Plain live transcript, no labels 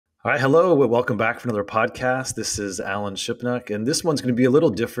All right, hello. Welcome back for another podcast. This is Alan Shipnuck, and this one's going to be a little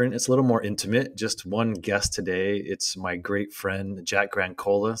different. It's a little more intimate. Just one guest today. It's my great friend, Jack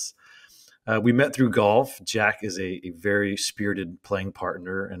Grandcolas. We met through golf. Jack is a very spirited playing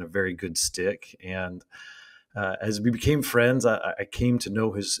partner and a very good stick. And as we became friends, I came to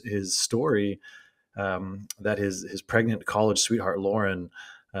know his story, that his pregnant college sweetheart, Lauren,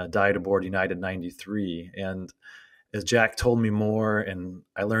 died aboard United 93. And as Jack told me more and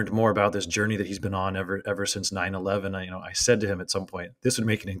I learned more about this journey that he's been on ever since 9/11, I said to him at some point, this would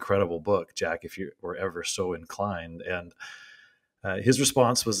make an incredible book, Jack, if you were ever so inclined. And his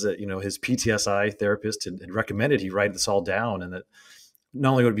response was that, his PTSI therapist had recommended he write this all down, and that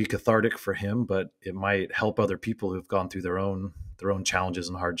not only would it be cathartic for him, but it might help other people who've gone through their own challenges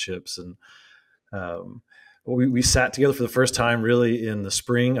and hardships. And um, we sat together for the first time really in the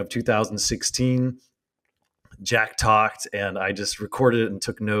spring of 2016. Jack talked and I just recorded it and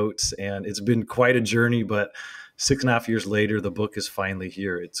took notes, and it's been quite a journey, but 6.5 years later, the book is finally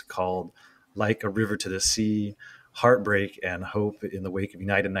here. It's called Like a River to the Sea, Heartbreak and Hope in the Wake of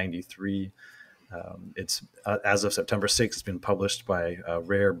United 93. It's as of September 6th, it's been published by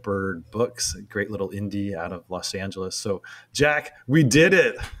Rare Bird Books, a great little indie out of Los Angeles. So Jack, we did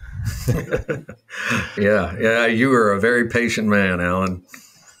it. Yeah, you were a very patient man, Alan.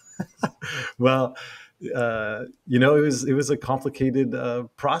 Well, it was a complicated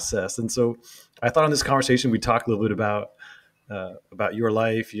process, and so I thought on this conversation we talk a little bit about your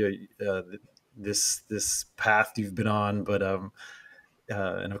life, this path you've been on, but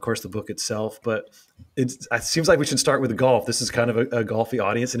and of course the book itself. But it seems like we should start with golf. This is kind of a golfy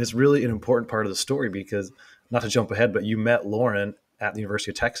audience, and it's really an important part of the story because, not to jump ahead, but you met Lauren at the University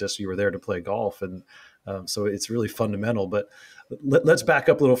of Texas. You were there to play golf, and so it's really fundamental. But let's back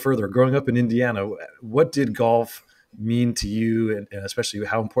up a little further. Growing up in Indiana, what did golf mean to you, and especially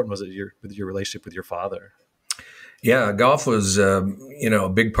how important was it with your relationship with your father? Yeah, golf was a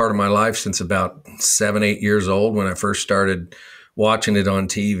big part of my life since about 7, 8 years old, when I first started watching it on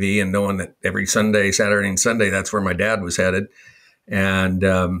TV and knowing that every Sunday, Saturday and Sunday, that's where my dad was headed. And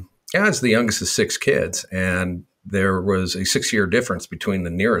I was the youngest of 6 kids, and there was a 6-year difference between the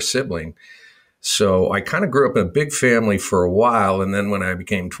nearest sibling. So I kind of grew up in a big family for a while. And then when I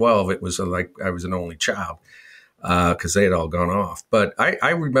became 12, it was like I was an only child because they had all gone off. But I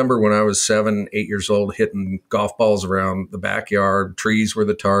remember when I was 7, 8 years old, hitting golf balls around the backyard. Trees were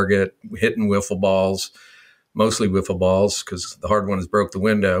the target, hitting wiffle balls, mostly wiffle balls because the hard ones broke the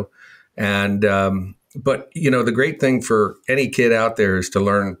window. And but the great thing for any kid out there is to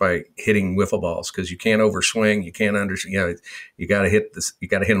learn by hitting wiffle balls, because you can't overswing, you can't understand. You got to hit this, you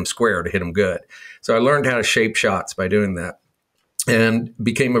got to hit them square to hit them good. So I learned how to shape shots by doing that, and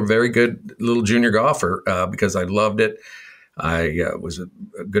became a very good little junior golfer because I loved it. I was a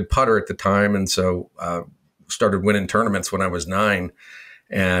good putter at the time, and so started winning tournaments when I was 9,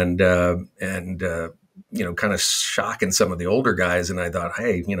 and kind of shocking some of the older guys. And I thought,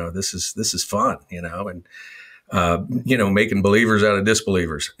 hey, this is fun, and, making believers out of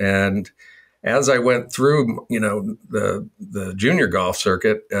disbelievers. And as I went through, the junior golf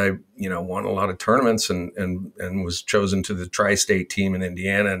circuit, I, won a lot of tournaments and was chosen to the tri-state team in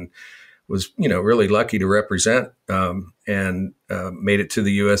Indiana, and was, really lucky to represent, and made it to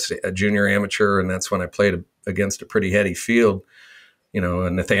the U.S. Junior Amateur. And that's when I played against a pretty heady field.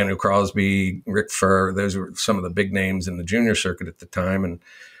 And Nathaniel Crosby, Rick Furr, those were some of the big names in the junior circuit at the time. And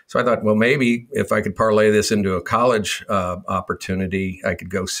so I thought, well, maybe if I could parlay this into a college opportunity, I could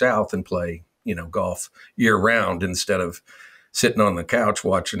go south and play, golf year round instead of sitting on the couch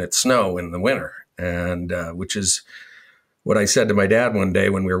watching it snow in the winter. And which is what I said to my dad one day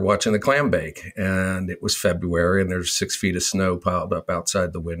when we were watching the clam bake. And it was February, and there's 6 feet of snow piled up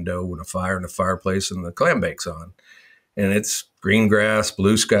outside the window, and a fire in the fireplace, and the clam bake's on. And it's green grass,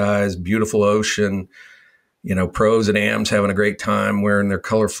 blue skies, beautiful ocean, pros and ams having a great time wearing their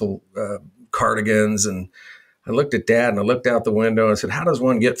colorful cardigans. And I looked at Dad and I looked out the window and I said, how does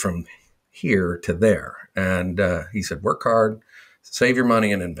one get from here to there? And he said, work hard, save your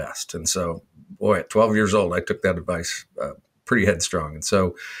money, and invest. And so, boy, at 12 years old, I took that advice pretty headstrong. And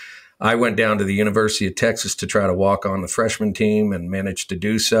so I went down to the University of Texas to try to walk on the freshman team, and managed to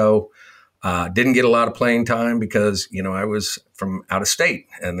do so. Didn't get a lot of playing time because, I was from out of state,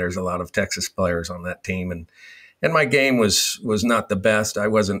 and there's a lot of Texas players on that team. And my game was not the best. I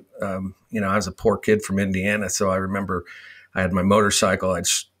wasn't, I was a poor kid from Indiana. So I remember I had my motorcycle. I'd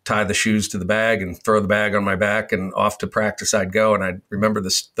tie the shoes to the bag and throw the bag on my back, and off to practice I'd go. And I remember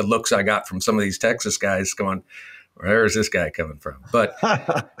the looks I got from some of these Texas guys going, where's this guy coming from? But I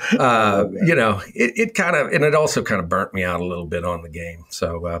love that. you know, it kind of, and it also kind of burnt me out a little bit on the game.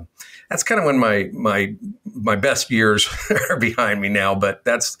 So that's kind of when my best years are behind me now. But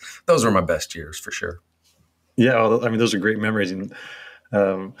those were my best years for sure. Yeah, well, I mean, those are great memories, and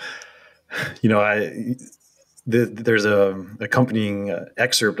um, you know, there's a accompanying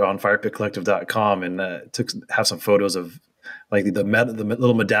excerpt on firepitcollective.com, and have some photos of like the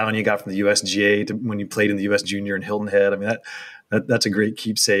little medallion you got from the USGA when you played in the US Junior in Hilton Head. I mean, that's a great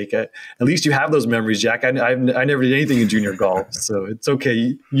keepsake. At least you have those memories, Jack. I never did anything in junior golf, so it's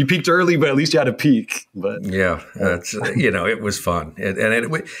okay. You peaked early, but at least you had a peak. But yeah, that's, you know, it was fun, and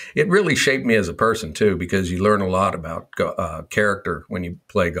it really shaped me as a person too, because you learn a lot about character when you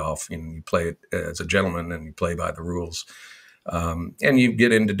play golf. You play it as a gentleman, and you play by the rules. And you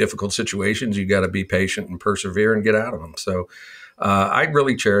get into difficult situations. You got to be patient and persevere and get out of them. So I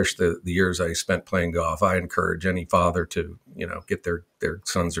really cherish the years I spent playing golf. I encourage any father to, you know, get their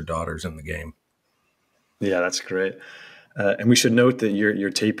sons or daughters in the game. yeah, that's great. And we should note that you're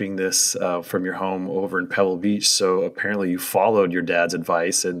taping this from your home over in Pebble Beach. So apparently you followed your dad's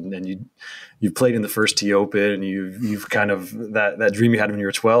advice, and you played in the first T Open, and you've kind of that dream you had when you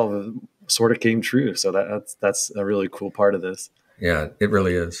were 12 sort of came true. So that's a really cool part of this. Yeah, it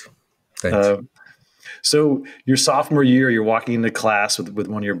really is. Thanks. So your sophomore year, you're walking into class with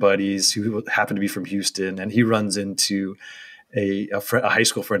one of your buddies who happened to be from Houston, and he runs into a high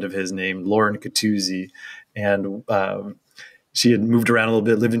school friend of his named Lauren Catuzzi. And she had moved around a little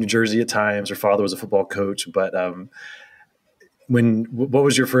bit, lived in New Jersey at times. Her father was a football coach. But what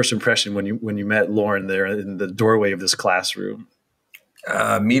was your first impression when you met Lauren there in the doorway of this classroom?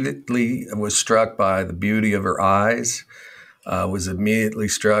 Immediately was struck by the beauty of her eyes. Was immediately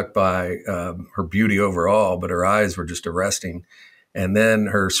struck by her beauty overall, but her eyes were just arresting. And then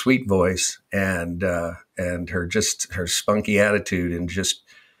her sweet voice and her spunky attitude, and just,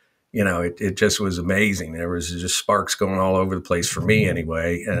 you know, it just was amazing. There was just sparks going all over the place for me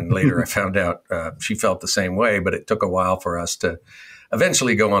anyway. And later I found out she felt the same way, but it took a while for us to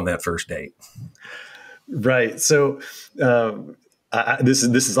eventually go on that first date. Right. So this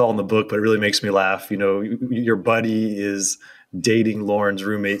is all in the book, but it really makes me laugh. You know, your buddy is dating Lauren's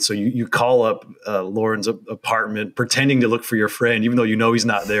roommate, so you call up Lauren's apartment, pretending to look for your friend, even though you know he's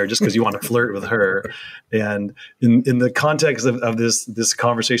not there, just because you want to flirt with her. And in the context of this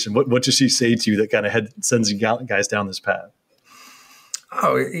conversation, what does she say to you that kind of sends you guys down this path?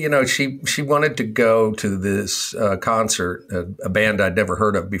 Oh, you know, she wanted to go to this concert, a band I'd never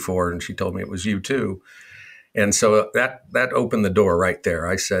heard of before, and she told me it was U2. And so that opened the door right there.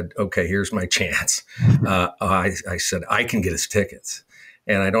 I said, okay, here's my chance. I said, I can get us tickets.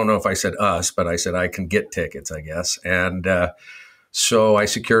 And I don't know if I said us, but I said, I can get tickets, I guess. And so I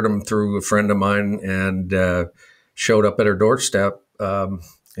secured them through a friend of mine, and showed up at her doorstep. And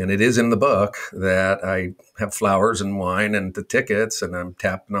it is in the book that I have flowers and wine and the tickets, and I'm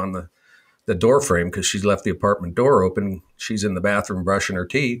tapping on the door frame because she's left the apartment door open. She's in the bathroom brushing her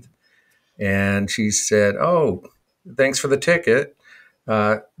teeth. And she said, "Oh, thanks for the ticket.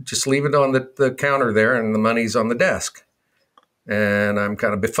 Just leave it on the counter there, and the money's on the desk." And I'm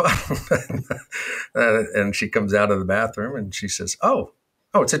kind of befuddled. And she comes out of the bathroom, and she says, "Oh,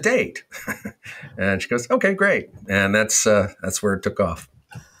 it's a date." And she goes, "Okay, great." And that's where it took off.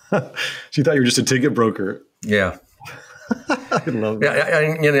 She thought you were just a ticket broker. Yeah. I love that.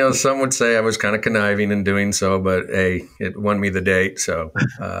 Yeah, you know, some would say I was kind of conniving in doing so, but hey, it won me the date. So,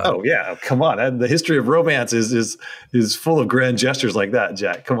 oh yeah, come on! The history of romance is full of grand gestures like that,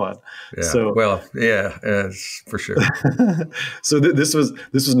 Jack. Come on. Yeah. So, well, yeah, for sure. So this was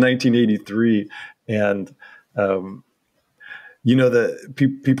 1983, and you know,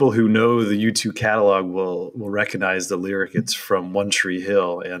 the people who know the U2 catalog will recognize the lyric. It's from One Tree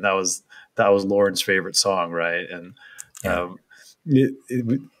Hill, and that was Lauren's favorite song, right? And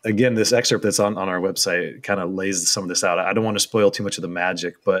again, this excerpt that's on our website kind of lays some of this out. I don't want to spoil too much of the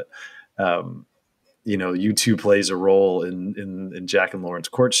magic, but you know, U2 plays a role in Jack and Lauren's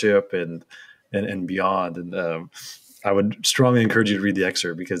courtship and beyond. And I would strongly encourage you to read the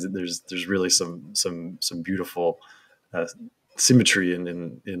excerpt, because there's really some beautiful symmetry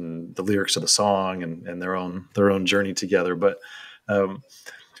in the lyrics of the song and their own journey together. But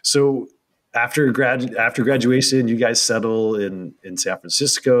so. After graduation, you guys settle in San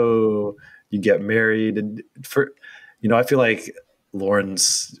Francisco. You get married, and I feel like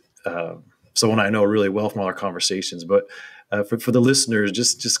Lauren's someone I know really well from all our conversations. But for the listeners,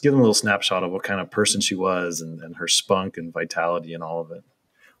 just give them a little snapshot of what kind of person she was, and her spunk and vitality and all of it.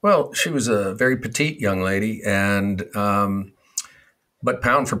 Well, she was a very petite young lady, and but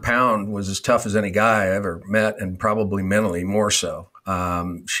pound for pound was as tough as any guy I ever met, and probably mentally more so.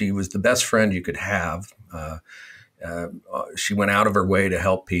 She was the best friend you could have. Uh, she went out of her way to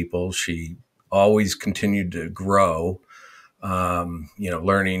help people. She always continued to grow,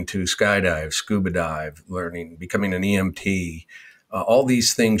 learning to skydive, scuba dive, becoming an EMT. All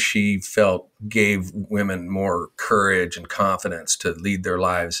these things she felt gave women more courage and confidence to lead their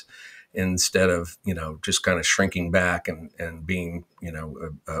lives instead of, just kind of shrinking back and being,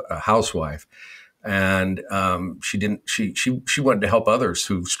 a housewife. And she wanted to help others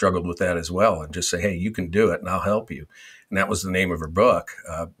who struggled with that as well, and just say, hey, you can do it and I'll help you. And that was the name of her book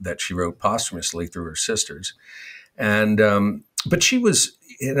that she wrote posthumously through her sisters. And but she was,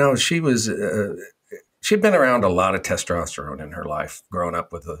 she'd been around a lot of testosterone in her life, growing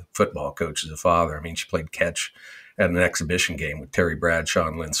up with a football coach as a father. I mean, she played catch at an exhibition game with Terry Bradshaw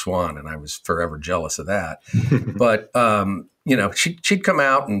and Lynn Swann, and I was forever jealous of that. But she'd come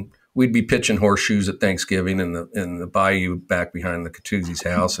out and we'd be pitching horseshoes at Thanksgiving in the bayou back behind the Catuzzi's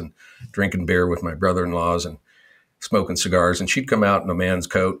house, and drinking beer with my brother-in-laws and smoking cigars. And she'd come out in a man's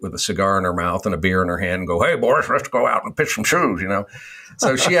coat with a cigar in her mouth and a beer in her hand and go, hey, boys, let's go out and pitch some shoes,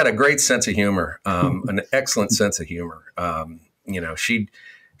 So she had a great sense of humor, an excellent sense of humor.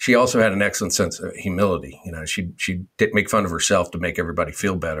 She also had an excellent sense of humility. She'd make fun of herself to make everybody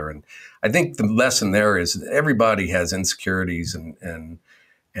feel better. And I think the lesson there is everybody has insecurities and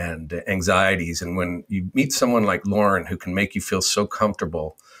anxieties. And when you meet someone like Lauren, who can make you feel so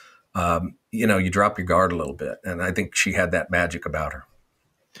comfortable, you drop your guard a little bit. And I think she had that magic about her.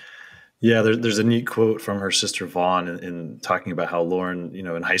 Yeah, there's a neat quote from her sister Vaughn in talking about how Lauren,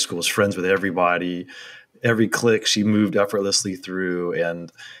 in high school was friends with everybody. Every clique she moved effortlessly through.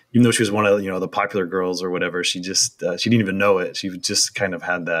 And even though she was one of, the popular girls or whatever, she just, she didn't even know it. She just kind of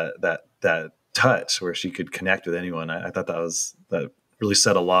had that touch where she could connect with anyone. I thought that really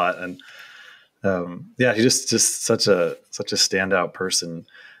said a lot. And she's just such a standout person.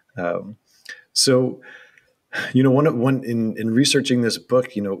 So, one in researching this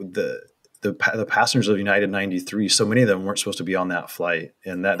book, the passengers of United 93, so many of them weren't supposed to be on that flight.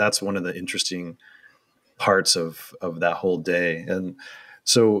 And that's one of the interesting parts of that whole day. And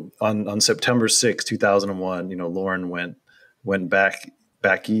so on September 6, 2001, Lauren went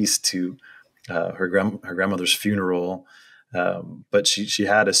back east to her grandmother's funeral. But she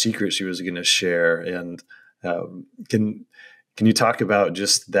had a secret she was going to share. And can you talk about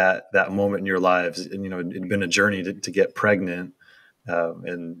just that moment in your lives? And, it'd been a journey to get pregnant.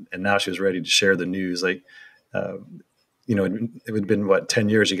 And now she was ready to share the news. Like, it had been 10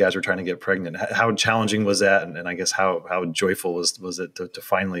 years you guys were trying to get pregnant. How challenging was that? And I guess how joyful was it to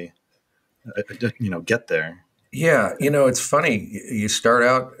finally, get there? Yeah. It's funny. You start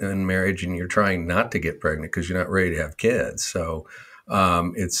out in marriage and you're trying not to get pregnant because you're not ready to have kids. So,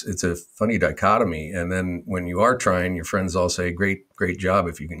 it's a funny dichotomy. And then when you are trying, your friends all say, great job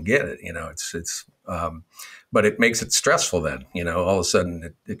if you can get it. But it makes it stressful then, all of a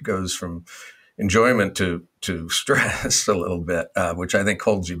sudden it goes from enjoyment to stress a little bit, which I think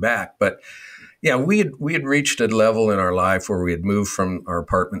holds you back. But yeah, we had reached a level in our life where we had moved from our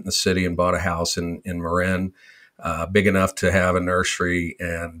apartment in the city and bought a house in Marin, big enough to have a nursery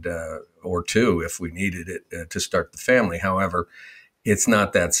and or two if we needed it to start the family. However, it's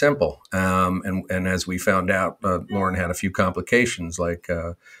not that simple. And as we found out, Lauren had a few complications, like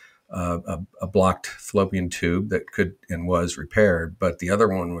a blocked fallopian tube that could and was repaired, but the other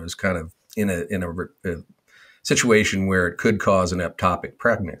one was kind of in a situation where it could cause an ectopic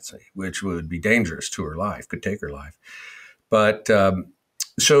pregnancy, which would be dangerous to her life, could take her life. But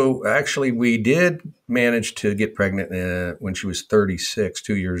so actually, we did manage to get pregnant when she was 36,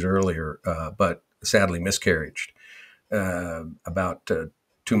 2 years earlier, but sadly miscarried about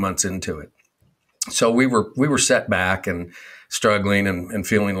 2 months into it. So we were set back and struggling and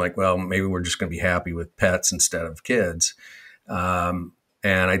feeling like, well, maybe we're just going to be happy with pets instead of kids.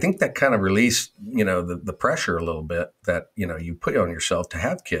 And I think that kind of released, the pressure a little bit that, you put on yourself to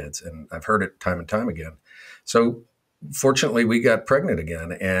have kids. And I've heard it time and time again. So fortunately, we got pregnant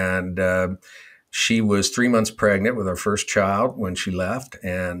again. And she was 3 months pregnant with our first child when she left.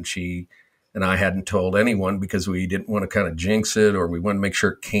 And she and I hadn't told anyone because we didn't want to kind of jinx it, or we wanted to make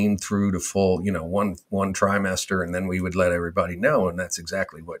sure it came through to full, one trimester, and then we would let everybody know. And that's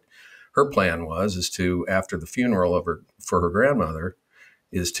exactly what her plan was, is to, after the funeral for her grandmother,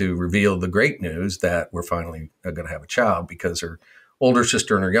 is to reveal the great news that we're finally going to have a child, because her older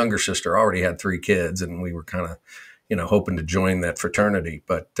sister and her younger sister already had 3 kids, and we were kind of, hoping to join that fraternity.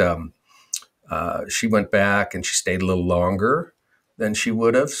 But she went back and she stayed a little longer than she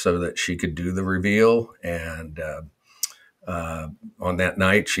would have so that she could do the reveal. And on that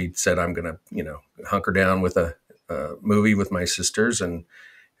night, she said, I'm going to, hunker down with a movie with my sisters and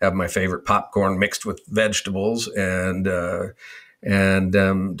have my favorite popcorn mixed with vegetables, and don't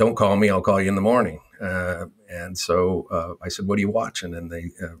call me, I'll call you in the morning. And so I said, what are you watching? And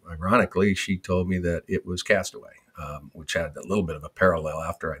they, ironically, she told me that it was Castaway, which had a little bit of a parallel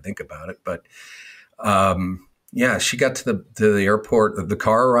after I think about it. But yeah, she got to the airport. The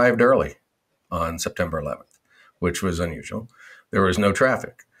car arrived early on September 11th, which was unusual. There was no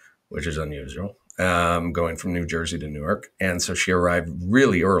traffic, which is unusual, going from New Jersey to Newark. And so she arrived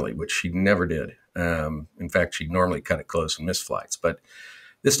really early, which she never did. In fact, she normally cut it close and missed flights. But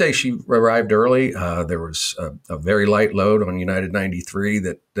this day she arrived early. There was a very light load on United 93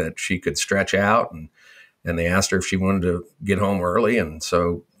 that she could stretch out. And they asked her if she wanted to get home early. And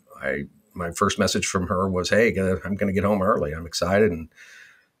so my first message from her was, hey, I'm going to get home early. I'm excited. And,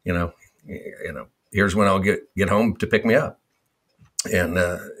 here's when I'll get home to pick me up. And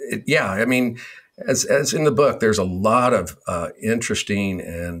I mean, as in the book, there's a lot of interesting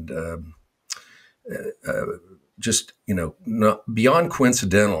and just, not beyond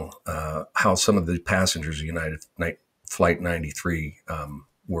coincidental, how some of the passengers of United Flight 93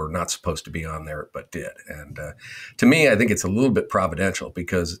 were not supposed to be on there, but did. And to me, I think it's a little bit providential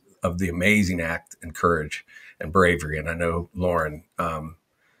because of the amazing act and courage and bravery. And I know Lauren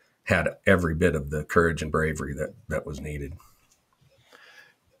had every bit of the courage and bravery that was needed.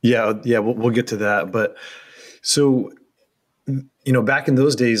 Yeah, we'll get to that. But so, back in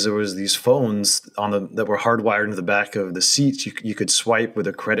those days, there was these phones that were hardwired into the back of the seats. You could swipe with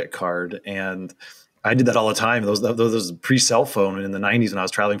a credit card, and I did that all the time. Those pre-cell phone in the 90s when I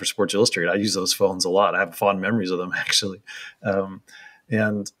was traveling for Sports Illustrated. I used those phones a lot. I have fond memories of them, actually.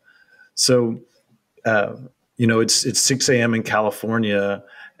 And so, it's 6 a.m. in California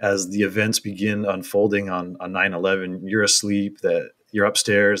as the events begin unfolding on 9/11. You're asleep, you're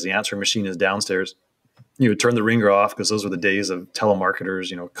upstairs, the answering machine is downstairs. You would turn the ringer off because those were the days of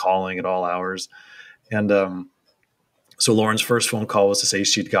telemarketers, calling at all hours. And so Lauren's first phone call was to say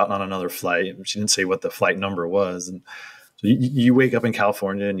she'd gotten on another flight. She didn't say what the flight number was. And so you wake up in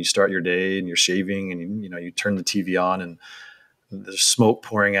California and you start your day and you're shaving and you turn the TV on and there's smoke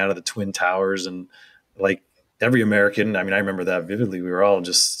pouring out of the Twin Towers. And like every American, I mean, I remember that vividly. We were all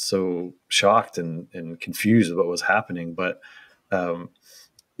just so shocked and confused with what was happening. But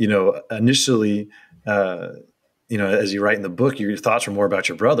initially, as you write in the book, your thoughts were more about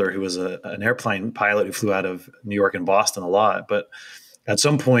your brother, who was an airplane pilot who flew out of New York and Boston a lot. But at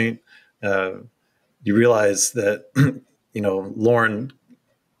some point, you realize that, Lauren,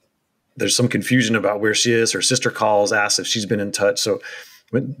 there's some confusion about where she is. Her sister calls, asks if she's been in touch. So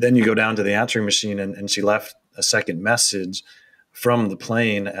then you go down to the answering machine and she left a second message from the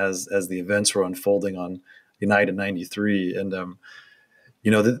plane as the events were unfolding on United 93. And,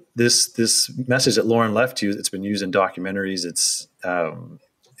 this message that Lauren left to you, it's been used in documentaries. It's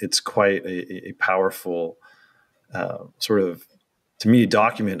quite a powerful sort of, to me,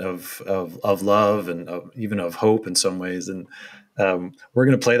 document of love and even of hope in some ways. And we're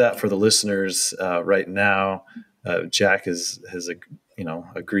going to play that for the listeners right now. Jack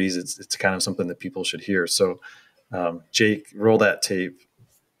agrees it's kind of something that people should hear. So, Jake, roll that tape.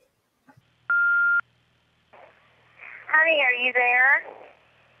 Honey, are you there?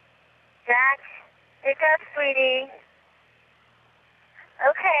 Jack, pick up, sweetie.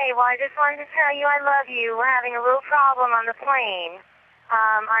 Okay, well, I just wanted to tell you I love you. We're having a little problem on the plane.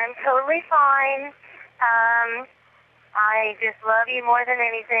 I'm totally fine. I just love you more than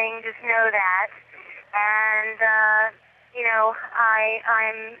anything. Just know that. And,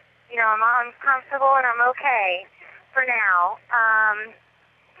 I'm comfortable and I'm okay for now.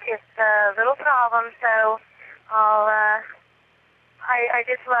 Just a little problem, so I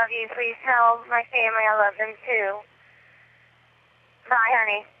just love you. Please tell my family I love them too. Bye,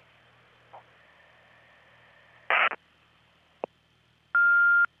 honey.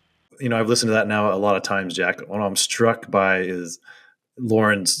 I've listened to that now a lot of times, Jack. What I'm struck by is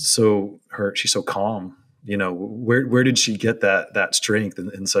Lauren's she's so calm. Where did she get that strength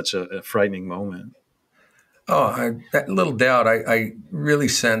in such a frightening moment? Oh, that little doubt. I really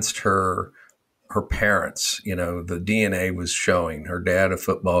sensed her parents. The DNA was showing. Her dad, a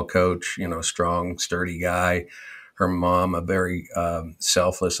football coach, strong, sturdy guy. Her mom, a very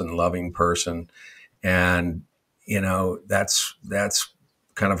selfless and loving person, and that's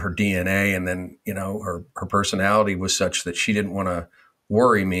kind of her DNA. And then her personality was such that she didn't want to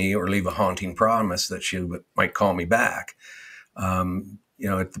worry me or leave a haunting promise that she might call me back.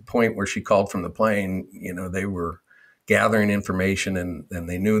 At the point where she called from the plane, they were gathering information and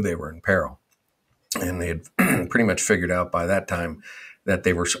they knew they were in peril. And they had pretty much figured out by that time that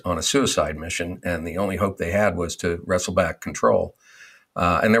they were on a suicide mission, and the only hope they had was to wrestle back control.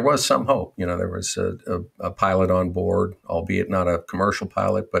 And there was some hope. There was a pilot on board, albeit not a commercial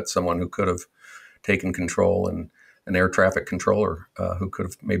pilot, but someone who could have taken control, and an air traffic controller who could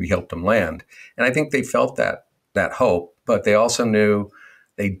have maybe helped them land. And I think they felt that hope, but they also knew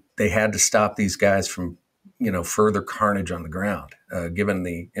they had to stop these guys from further carnage on the ground, given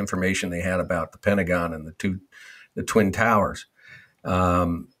the information they had about the Pentagon and the Twin Towers,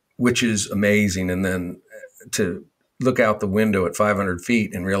 which is amazing. And then to look out the window at 500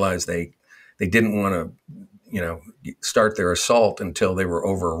 feet and realize they didn't want to, start their assault until they were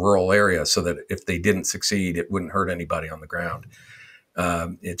over a rural area, so that if they didn't succeed, it wouldn't hurt anybody on the ground.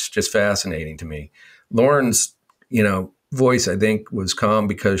 It's just fascinating to me. Lauren's, voice, I think, was calm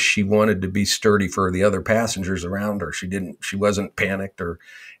because she wanted to be sturdy for the other passengers around her. She wasn't panicked or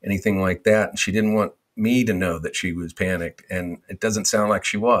anything like that. And she didn't want me to know that she was panicked. And it doesn't sound like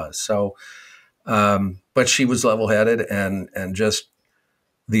she was. So, but she was level-headed, and just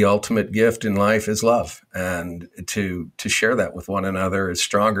the ultimate gift in life is love. And to share that with one another is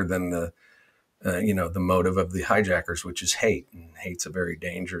stronger than the motive of the hijackers, which is hate. And hate's a very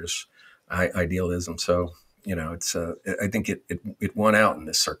dangerous idealism. So, I think it won out in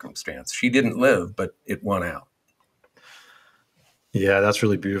this circumstance. She didn't live, but it won out. Yeah, that's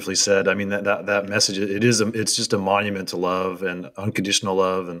really beautifully said. I mean, that message, it's just a monument to love and unconditional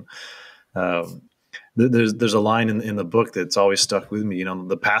love. And there's a line in the book that's always stuck with me.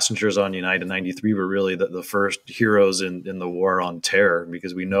 The passengers on United 93 were really the first heroes in the war on terror,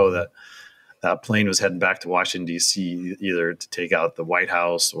 because we know that plane was heading back to Washington, D.C., either to take out the White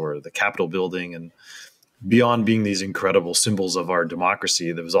House or the Capitol building. And beyond being these incredible symbols of our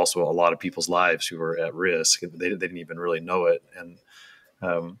democracy, there was also a lot of people's lives who were at risk. They didn't even really know it.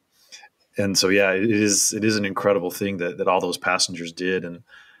 And so, yeah, it is an incredible thing that all those passengers did. And,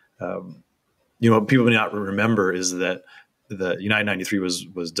 people may not remember is that the United 93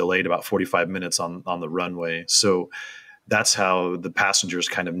 was delayed about 45 minutes on the runway. So that's how the passengers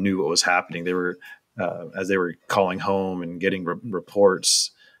kind of knew what was happening. They were, as they were calling home and getting reports,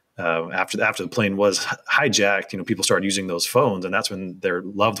 after the plane was hijacked, people started using those phones, and that's when their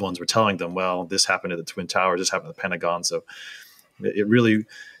loved ones were telling them, well, this happened at the Twin Towers, this happened at the Pentagon. So it really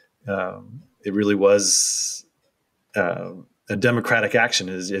was a democratic action.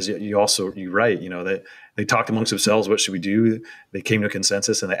 Is you write, they talked amongst themselves, what should we do? They came to a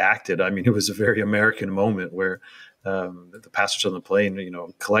consensus and they acted. I mean, it was a very American moment where the passengers on the plane,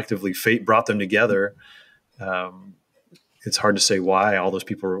 collectively fate brought them together. It's hard to say why all those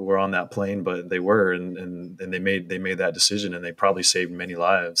people were on that plane, but they were, and they made that decision, and they probably saved many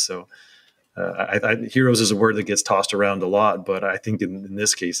lives. So, heroes is a word that gets tossed around a lot, but I think in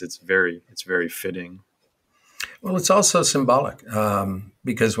this case, it's very fitting. Well, it's also symbolic,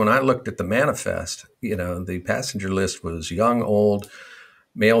 because when I looked at the manifest, the passenger list was young, old,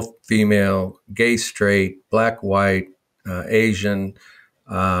 male, female, gay, straight, black, white, Asian,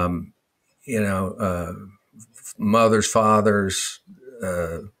 mothers, fathers,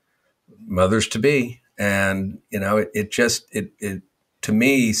 mothers to be. And, it to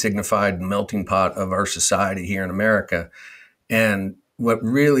me signified the melting pot of our society here in America. And what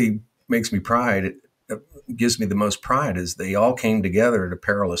really makes me gives me the most pride is they all came together at a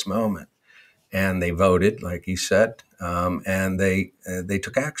perilous moment, and they voted, like you said, and they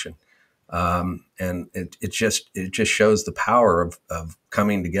took action. And it just shows the power of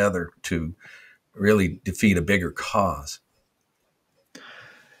coming together to really defeat a bigger cause.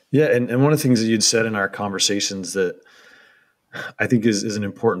 Yeah. And one of the things that you'd said in our conversations that I think is an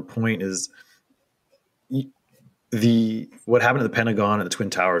important point is what happened to the Pentagon and the Twin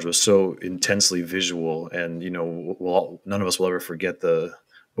Towers was so intensely visual, and none of us will ever forget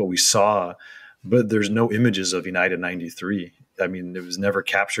what we saw, but there's no images of United 93. I mean, it was never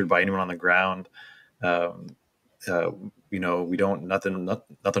captured by anyone on the ground. Nothing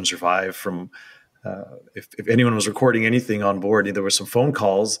survived from. If anyone was recording anything on board, there were some phone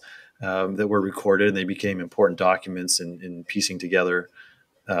calls that were recorded, and they became important documents in piecing together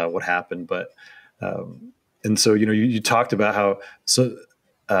what happened. But and so you talked about how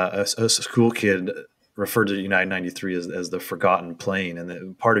a school kid referred to United 93 as the forgotten plane,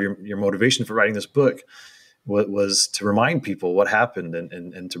 and part of your motivation for writing this book was to remind people what happened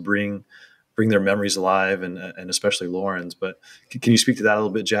and to bring their memories alive, and especially Lauren's. But can you speak to that a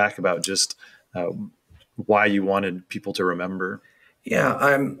little bit, Jack, about just why you wanted people to remember? Yeah,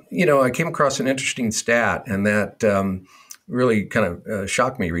 I came across an interesting stat, and that really kind of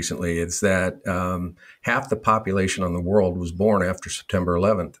shocked me recently. Is that half the population on the world was born after September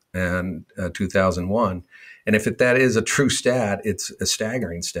 11th and 2001, And if that is a true stat, it's a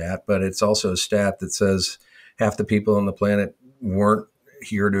staggering stat, but it's also a stat that says half the people on the planet weren't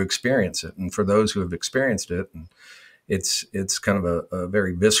here to experience it. And for those who have experienced it, and it's kind of a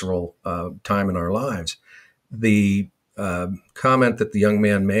very visceral time in our lives. The comment that the young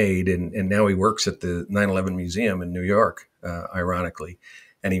man made, and now he works at the 9/11 Museum in New York, ironically,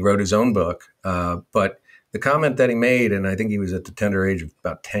 and he wrote his own book. But the comment that he made, and I think he was at the tender age of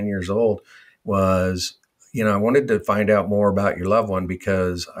about 10 years old, was, I wanted to find out more about your loved one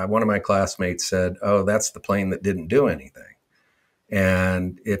because one of my classmates said, "Oh, that's the plane that didn't do anything."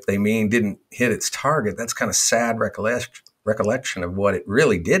 And if they mean didn't hit its target, that's kind of sad recollection of what it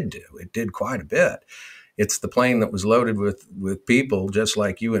really did do. It did quite a bit. It's the plane that was loaded with people just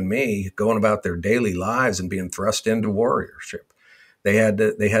like you and me going about their daily lives and being thrust into warriorship. They had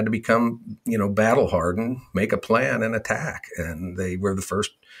to become, battle hardened, make a plan and attack. And they were the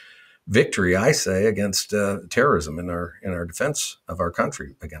first victory, I say, against terrorism in our defense of our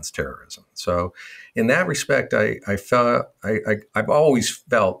country against terrorism. So, in that respect, I've always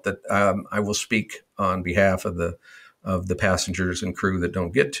felt that I will speak on behalf of the passengers and crew that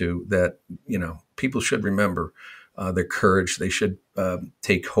don't get to that. People should remember their courage. They should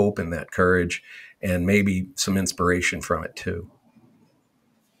take hope in that courage and maybe some inspiration from it too.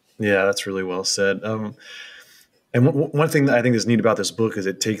 Yeah, that's really well said. And one thing that I think is neat about this book is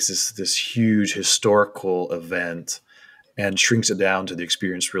it takes this huge historical event and shrinks it down to the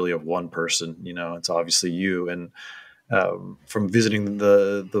experience really of one person. It's obviously you. And from visiting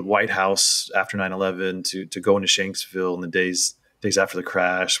the White House after 9/11 to going to Shanksville in the days after the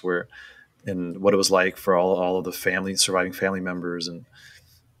crash, and what it was like for all of the surviving family members. And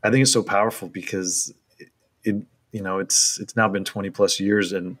I think it's so powerful because it's now been 20 plus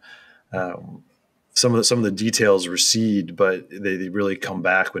years, and some of the details recede, but they really come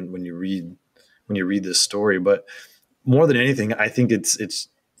back when you read this story. But more than anything, I think it's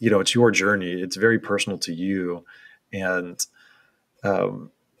your journey. It's very personal to you. And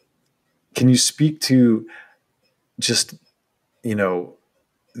can you speak to just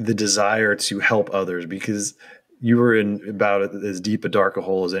the desire to help others, because you were in about as deep a dark a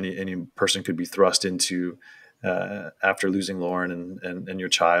hole as any person could be thrust into after losing Lauren and your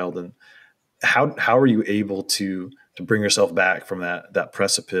child. And how are you able to bring yourself back from that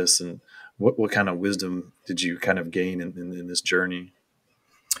precipice, and what kind of wisdom did you kind of gain in this journey?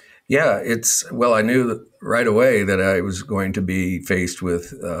 Yeah, I knew that right away that I was going to be faced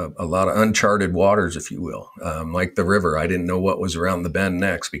with a lot of uncharted waters, if you will, like the river. I didn't know what was around the bend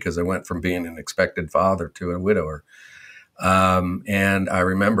next because I went from being an expected father to a widower. And I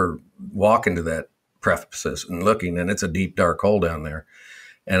remember walking to that precipice and looking, and it's a deep, dark hole down there.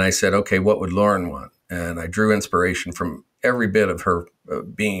 And I said, okay, what would Lauren want? And I drew inspiration from every bit of her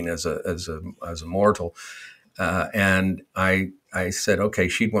being as a mortal. And I said, okay,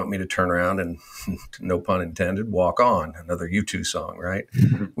 she'd want me to turn around and, no pun intended, walk on, another U2 song, right?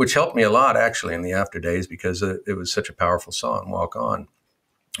 Mm-hmm. Which helped me a lot, actually, in the after days because it was such a powerful song, Walk On.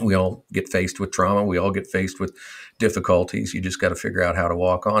 We all get faced with trauma. We all get faced with difficulties. You just got to figure out how to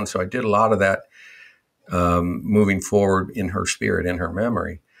walk on. So I did a lot of that moving forward in her spirit, in her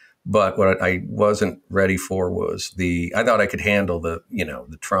memory. But what I wasn't ready for was I thought I could handle the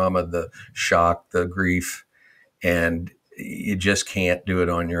trauma, the shock, the grief, and you just can't do it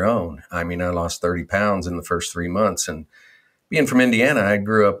on your own. I mean, I lost 30 pounds in the first 3 months, and being from Indiana, I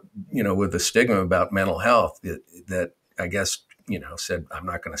grew up, with a stigma about mental health that I guess, said, I'm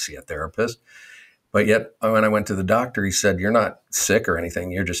not going to see a therapist. But yet when I went to the doctor, he said, you're not sick or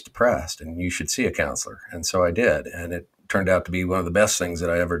anything. You're just depressed and you should see a counselor. And so I did. And it turned out to be one of the best things that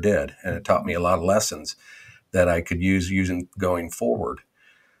I ever did. And it taught me a lot of lessons that I could use going forward.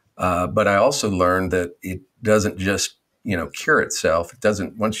 But I also learned that it doesn't just, cure itself. It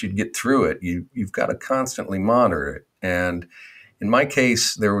doesn't, once you get through it, you've got to constantly monitor it. And in my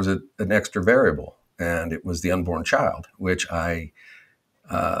case, there was an extra variable, and it was the unborn child, which I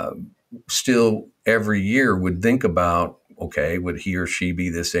still every year would think about, okay, would he or she be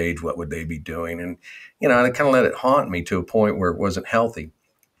this age? What would they be doing? And, I kind of let it haunt me to a point where it wasn't healthy.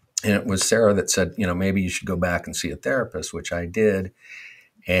 And it was Sarah that said, maybe you should go back and see a therapist, which I did.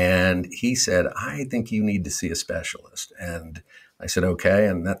 And he said, I think you need to see a specialist. And I said, okay.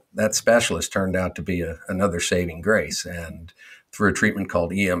 And that specialist turned out to be another saving grace. And through a treatment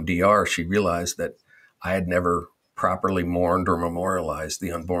called EMDR, she realized that I had never properly mourned or memorialized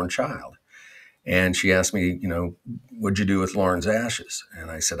the unborn child. And she asked me, what'd you do with Lauren's ashes?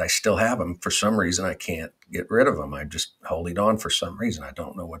 And I said, I still have them. For some reason, I can't get rid of them. I'm just holding on for some reason. I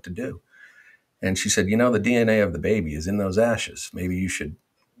don't know what to do. And she said, the DNA of the baby is in those ashes. Maybe you should,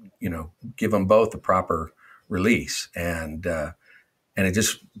 give them both a proper release. And it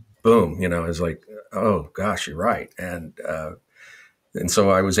just, boom, it was like, oh gosh, you're right. And so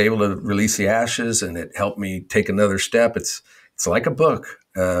I was able to release the ashes, and it helped me take another step. It's like a book.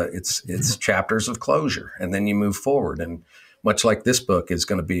 It's chapters of closure, and then you move forward. And much like this book is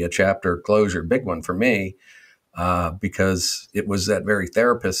going to be a chapter closure, big one for me, because it was that very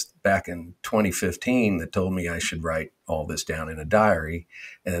therapist back in 2015 that told me I should write all this down in a diary.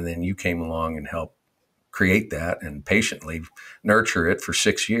 And then you came along and helped create that and patiently nurture it for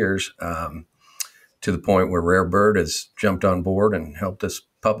 6 years, to the point where Rare Bird has jumped on board and helped us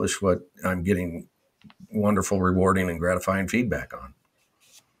publish what I'm getting wonderful, rewarding, and gratifying feedback on.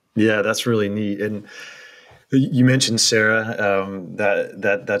 Yeah, that's really neat. And you mentioned Sarah,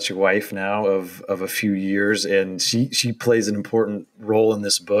 that's your wife now of a few years, and she plays an important role in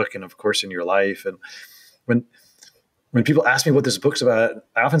this book, and of course in your life. And when people ask me what this book's about,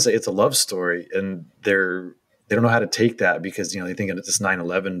 I often say it's a love story, and they don't know how to take that, because they think that this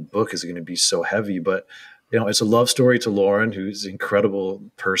 9/11 book is going to be so heavy. But it's a love story to Lauren, who's an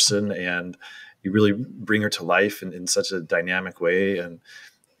incredible person, and you really bring her to life in such a dynamic way. And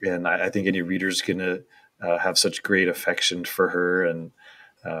I think any reader's going to have such great affection for her. And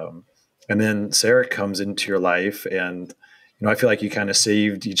then Sarah comes into your life, and I feel like you kind of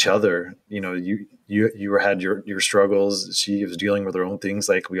saved each other. You had your struggles. She was dealing with her own things,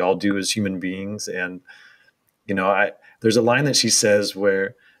 like we all do as human beings. And there's a line that she says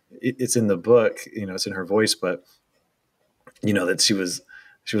where it's in the book. It's in her voice, but that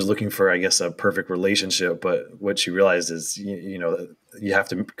she was looking for, I guess, a perfect relationship. But what she realized is, you have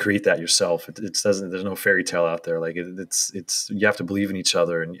to create that yourself. There's no fairy tale out there. Like it's you have to believe in each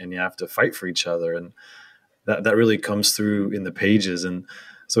other, and you have to fight for each other. And that really comes through in the pages. And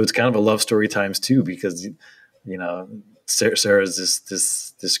so it's kind of a love story times two, because,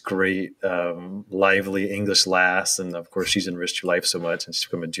 Sarah's this great, lively English lass. And of course she's enriched your life so much, and she's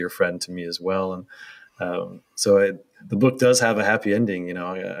become a dear friend to me as well. And so the book does have a happy ending.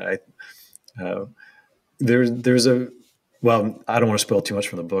 There's well, I don't want to spoil too much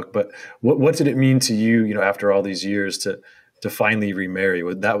from the book, but what did it mean to you, after all these years to finally remarry?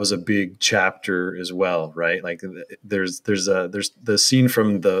 That was a big chapter as well, right? Like there's the scene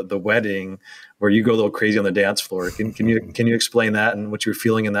from the wedding where you go a little crazy on the dance floor. Can you explain that and what you were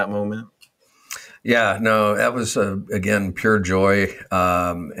feeling in that moment? Yeah, no, that was again pure joy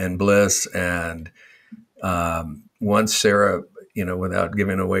and bliss. And once Sarah, without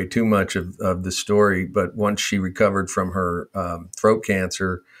giving away too much of the story, but once she recovered from her throat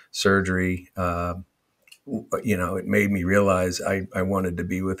cancer surgery, it made me realize I wanted to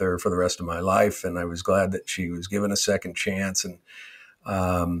be with her for the rest of my life. And I was glad that she was given a second chance. And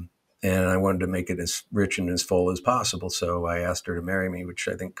I wanted to make it as rich and as full as possible. So I asked her to marry me, which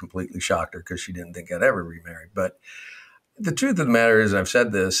I think completely shocked her, because she didn't think I'd ever remarry. But the truth of the matter is, I've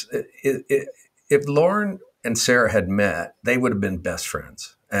said this, if Lauren and Sarah had met, they would have been best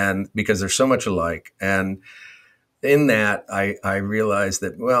friends. And because they're so much alike. And in that, I realized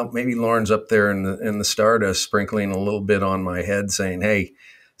that, well, maybe Lauren's up there in the stardust, sprinkling a little bit on my head, saying, "Hey,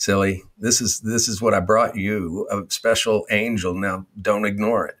 silly, this is what I brought you, a special angel. Now don't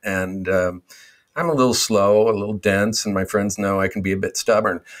ignore it." And I'm a little slow, a little dense, and my friends know I can be a bit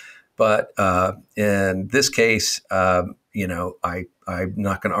stubborn. But in this case, I'm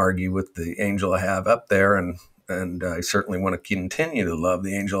not going to argue with the angel I have up there, and I certainly want to continue to love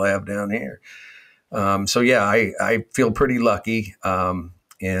the angel I have down here. So yeah, I feel pretty lucky, and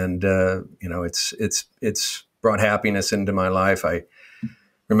it's brought happiness into my life. I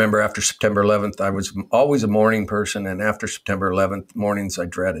remember after September 11th, I was always a morning person, and after September 11th, mornings I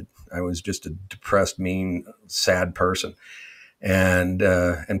dreaded. I was just a depressed, mean, sad person, and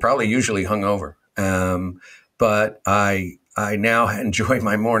probably usually hungover. But I now enjoy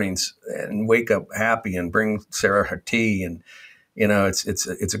my mornings and wake up happy and bring Sarah her tea, and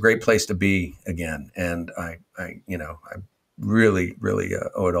it's a great place to be again. And I really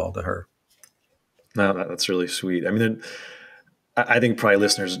owe it all to her. No, that's really sweet. I mean, I think probably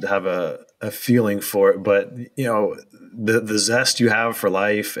listeners have a feeling for it, but the zest you have for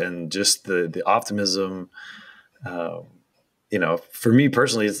life and just the optimism, for me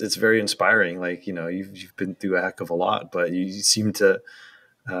personally, it's very inspiring. Like, you've been through a heck of a lot, but you seem to,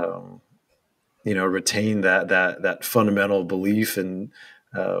 retain that fundamental belief and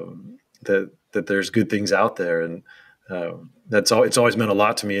that there's good things out there. And it's always meant a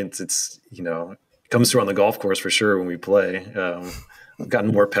lot to me. It's it comes through on the golf course for sure when we play. I've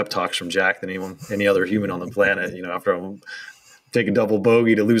gotten more pep talks from Jack than any other human on the planet. After I'm taking double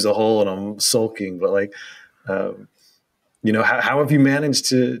bogey to lose a hole and I'm sulking, but how have you managed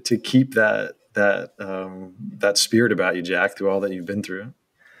to keep that that spirit about you, Jack, through all that you've been through?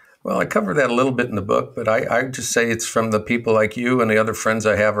 Well, I cover that a little bit in the book, but I just say it's from the people like you and the other friends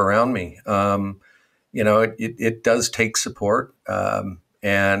I have around me. It does take support,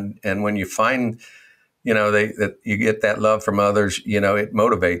 and when you find, that you get that love from others, it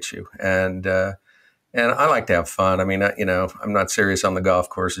motivates you. And I like to have fun. I mean, I'm not serious on the golf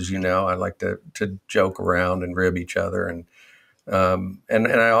course, as you know. I like to joke around and rib each other, and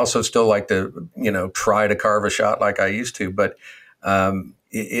I also still like to, try to carve a shot like I used to. But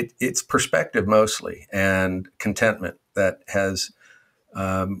it's perspective mostly and contentment that has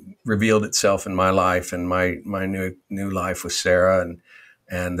revealed itself in my life and my new life with Sarah,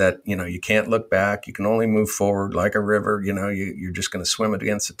 and that, you can't look back. You can only move forward like a river. You're just going to swim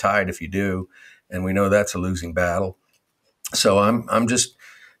against the tide if you do. And we know that's a losing battle. So I'm just,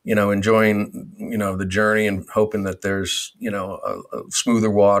 enjoying, the journey and hoping that there's, a smoother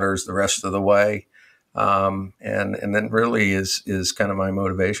waters the rest of the way. And then really is kind of my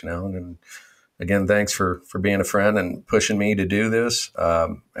motivation, Alan. And again, thanks for being a friend and pushing me to do this.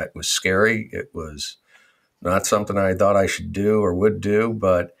 It was scary. It was not something I thought I should do or would do,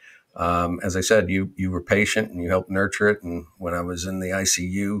 but as I said, you were patient and you helped nurture it. And when I was in the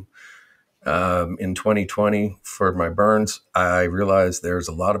ICU in 2020 for my burns, I realized there's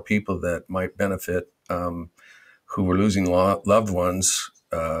a lot of people that might benefit who were losing loved ones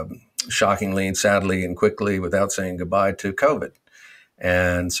shockingly and sadly and quickly without saying goodbye to COVID.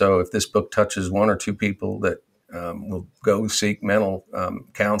 And so if this book touches one or two people that will go seek mental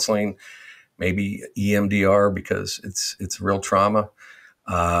counseling, maybe EMDR, because it's real trauma.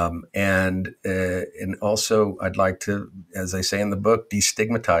 And also I'd like to, as I say in the book,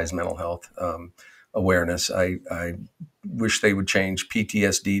 destigmatize mental health awareness. I wish they would change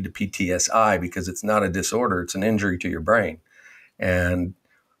PTSD to PTSI, because it's not a disorder, it's an injury to your brain. And,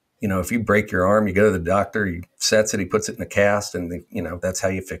 if you break your arm, you go to the doctor, he sets it, he puts it in a cast, and that's how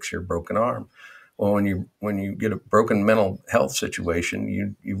you fix your broken arm. Well, when you get a broken mental health situation,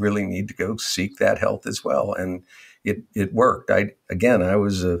 you really need to go seek that help as well. And it worked. I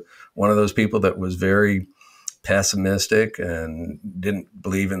was one of those people that was very pessimistic and didn't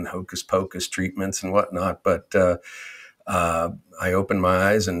believe in hocus pocus treatments and whatnot. But I opened my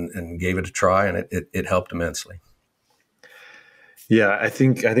eyes and gave it a try, and it helped immensely. Yeah, I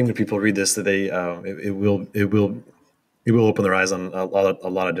think when people read this, that they it will open their eyes on a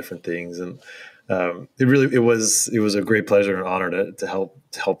lot of different things. And it was a great pleasure and honor to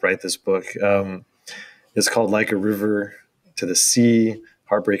help write this book. It's called Like a River to the Sea,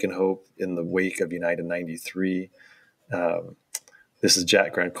 Heartbreak and Hope in the Wake of United 93. This is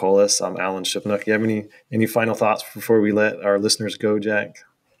Jack Grandcolas. I'm Alan Shipnuck. You have any final thoughts before we let our listeners go, Jack?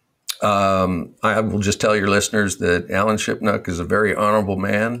 I will just tell your listeners that Alan Shipnuck is a very honorable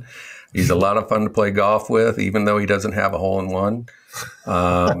man. He's a lot of fun to play golf with, even though he doesn't have a hole-in-one.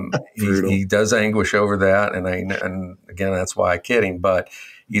 He does anguish over that, and again, that's why I kid him. But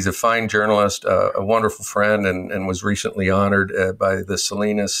he's a fine journalist, a wonderful friend, and was recently honored by the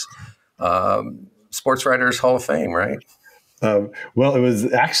Salinas Sports Writers Hall of Fame, right? Well, it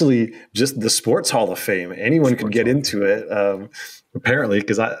was actually just the Sports Hall of Fame. Anyone could get into it, apparently,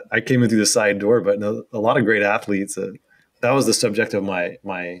 because I came in through the side door. But no, a lot of great athletes. That was the subject of my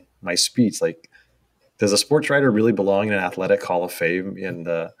speech. Like, does a sports writer really belong in an athletic Hall of Fame? And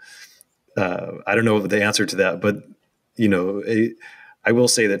I don't know the answer to that, but I will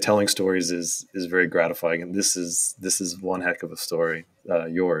say that telling stories is very gratifying, and this is one heck of a story,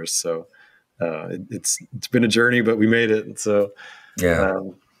 yours. So it's been a journey, but we made it. So yeah.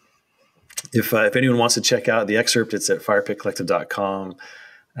 If anyone wants to check out the excerpt, it's at firepitcollective.com.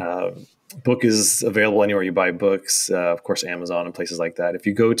 Book is available anywhere you buy books, of course, Amazon and places like that. If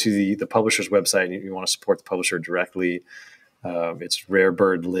you go to the publisher's website and you want to support the publisher directly, it's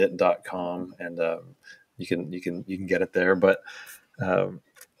rarebirdlit.com, and you can get it there. But I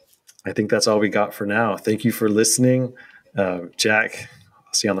think that's all we got for now. Thank you for listening, Jack.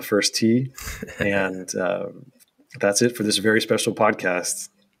 I'll see you on the first tee, and that's it for this very special podcast.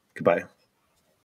 Goodbye.